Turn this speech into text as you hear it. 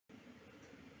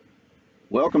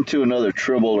Welcome to another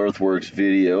Tribble Earthworks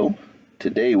video.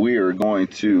 Today we are going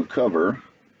to cover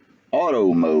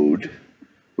auto mode,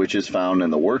 which is found in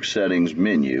the work settings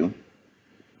menu.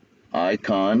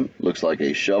 Icon looks like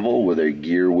a shovel with a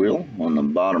gear wheel on the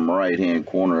bottom right hand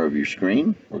corner of your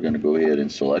screen. We're going to go ahead and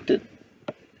select it.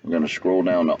 We're going to scroll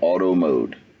down to auto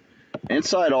mode.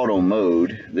 Inside auto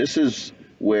mode, this is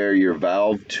where your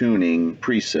valve tuning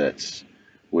presets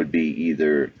would be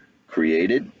either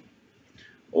created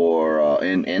or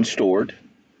and stored,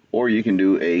 or you can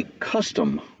do a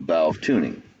custom valve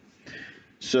tuning.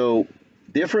 So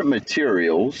different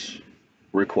materials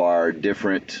require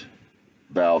different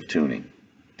valve tuning.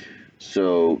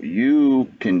 So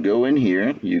you can go in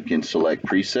here, you can select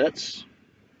presets,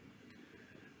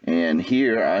 and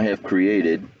here I have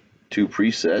created 2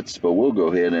 presets, but we'll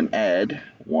go ahead and add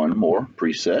one more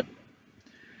preset.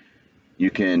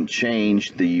 You can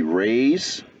change the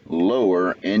raise,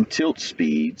 lower, and tilt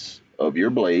speeds of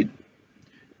your blade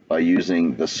by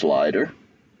using the slider,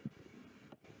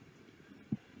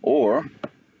 or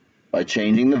by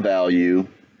changing the value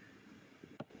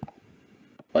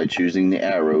by choosing the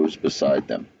arrows beside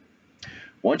them.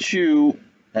 Once you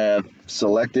have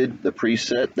selected the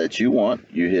preset that you want,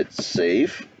 you hit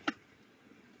save,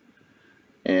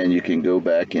 and you can go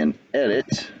back and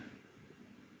edit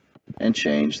and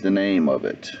change the name of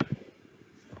it.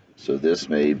 So this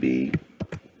may be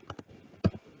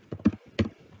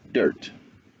dirt,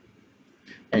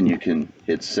 and you can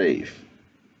hit save.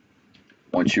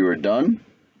 Once you are done,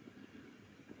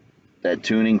 that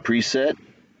tuning preset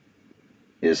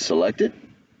is selected,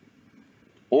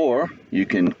 or you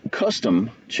can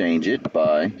custom change it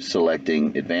by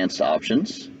selecting advanced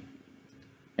options,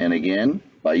 and again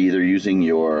by either using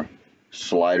your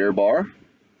slider bar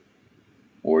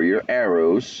or your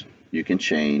arrows, you can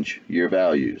change your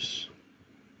values.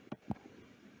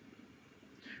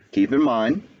 Keep in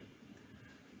mind,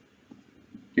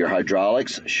 your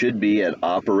hydraulics should be at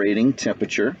operating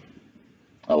temperature.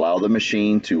 Allow the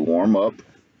machine to warm up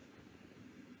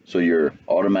so your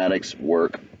automatics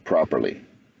work properly.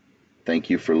 Thank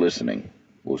you for listening.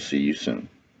 We'll see you soon.